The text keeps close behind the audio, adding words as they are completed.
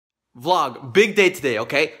Vlog, big day today,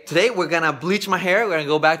 okay? Today we're gonna bleach my hair. We're gonna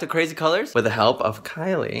go back to crazy colors with the help of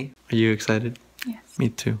Kylie. Are you excited? Yes. Me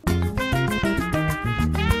too.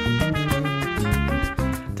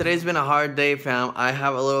 Today's been a hard day, fam. I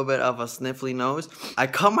have a little bit of a sniffly nose. I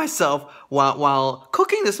cut myself while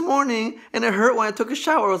cooking this morning, and it hurt when I took a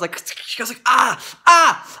shower. I was like,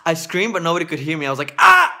 ah! I screamed, but nobody could hear me. I was like,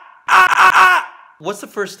 ah! What's the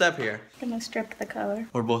first step here? I'm gonna strip the color.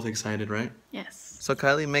 We're both excited, right? Yes. So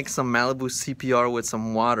Kylie makes some Malibu CPR with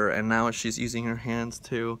some water, and now she's using her hands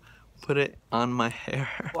to put it on my hair.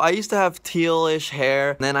 Well, I used to have tealish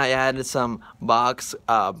hair, and then I added some box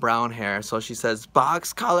brown hair. So she says,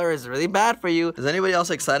 box color is really bad for you. Is anybody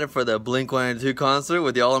else excited for the Blink-182 concert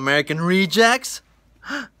with the All-American Rejects?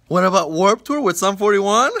 What about Warped Tour with Sum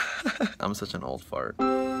 41? I'm such an old fart.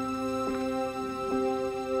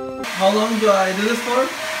 How long do I do this for?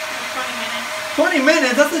 20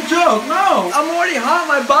 minutes? That's a joke. No, I'm already hot.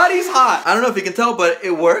 My body's hot. I don't know if you can tell, but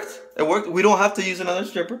it worked. It worked. We don't have to use another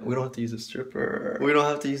stripper. We don't have to use a stripper. We don't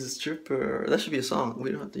have to use a stripper. That should be a song.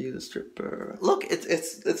 We don't have to use a stripper. Look,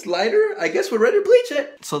 it's lighter. I guess we're ready to bleach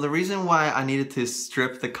it. So the reason why I needed to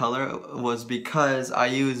strip the color was because I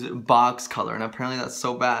use box color, and apparently that's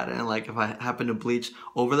so bad. And like if I happen to bleach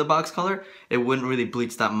over the box color, it wouldn't really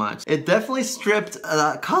bleach that much. It definitely stripped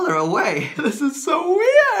that color away. This is so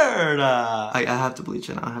weird. I have to bleach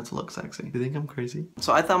it now. I have to look sexy. Do you think I'm crazy?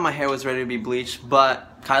 So I thought my hair was ready to be bleached, but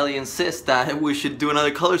Kylie insists that we should do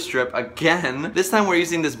another color strip again. This time we're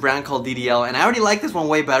using this brand called DDL, and I already like this one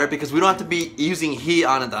way better because we don't have to be using heat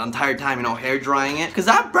on it the entire time, you know, hair drying it, because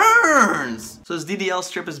that burns. So this DDL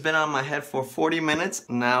strip has been on my head for 40 minutes.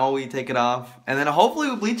 Now we take it off, and then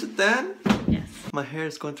hopefully we bleach it then. Yes. My hair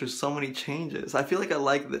is going through so many changes. I feel like I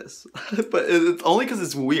like this, but it's only because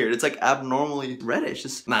it's weird. It's like abnormally reddish.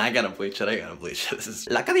 Nah, I gotta bleach it. I gotta bleach it. This is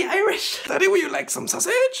like the Irish. Daddy, would you like some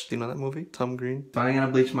sausage? Do you know that movie? Tom Green. So I'm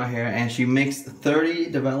gonna bleach my hair, and she mixed 30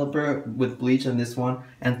 developer with bleach in this one,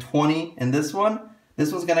 and 20 in this one. This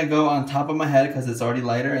one's gonna go on top of my head because it's already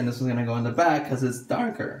lighter, and this one's gonna go in the back because it's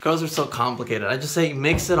darker. Girls are so complicated. I just say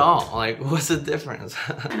mix it all. Like, what's the difference?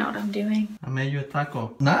 I know what I'm doing. I made you a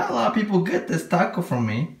taco. Not a lot of people get this taco from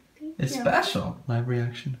me. It's special. Live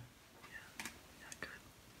reaction. Yeah, good.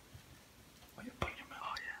 What you put in your mouth?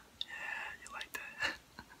 Oh yeah, you like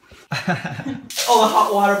that. Oh, the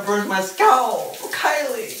hot water burns my scalp.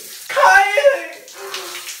 Kylie.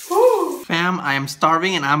 Woo. Fam, I am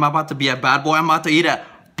starving and I'm about to be a bad boy. I'm about to eat a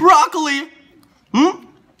broccoli.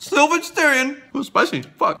 Still vegetarian. Oh, spicy.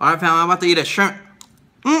 Fuck. Alright, fam, I'm about to eat a shrimp.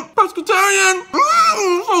 Pescatarian.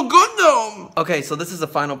 So good though. Okay, so this is the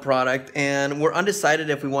final product, and we're undecided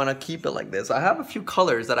if we want to keep it like this. I have a few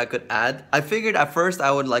colors that I could add. I figured at first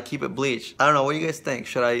I would like keep it bleached. I don't know. What do you guys think?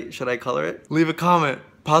 Should I color it? Leave a comment.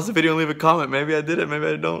 Pause the video and leave a comment. Maybe I did it, maybe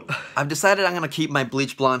I don't. I've decided I'm gonna keep my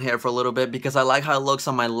bleach blonde hair for a little bit because I like how it looks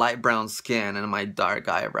on my light brown skin and my dark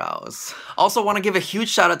eyebrows. Also want to give a huge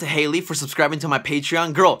shout out to Haley for subscribing to my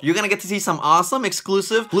Patreon. Girl, you're gonna get to see some awesome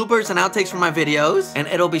exclusive bloopers and outtakes from my videos, and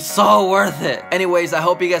it'll be so worth it. Anyways, I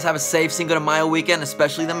hope you guys have a safe Cinco de Mayo weekend,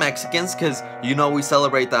 especially the Mexicans, because you know we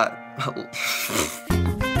celebrate that.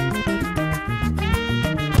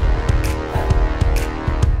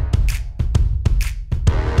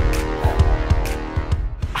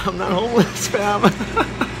 I'm not homeless, fam.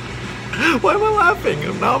 Why am I laughing?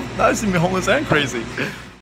 Now I see me homeless and crazy.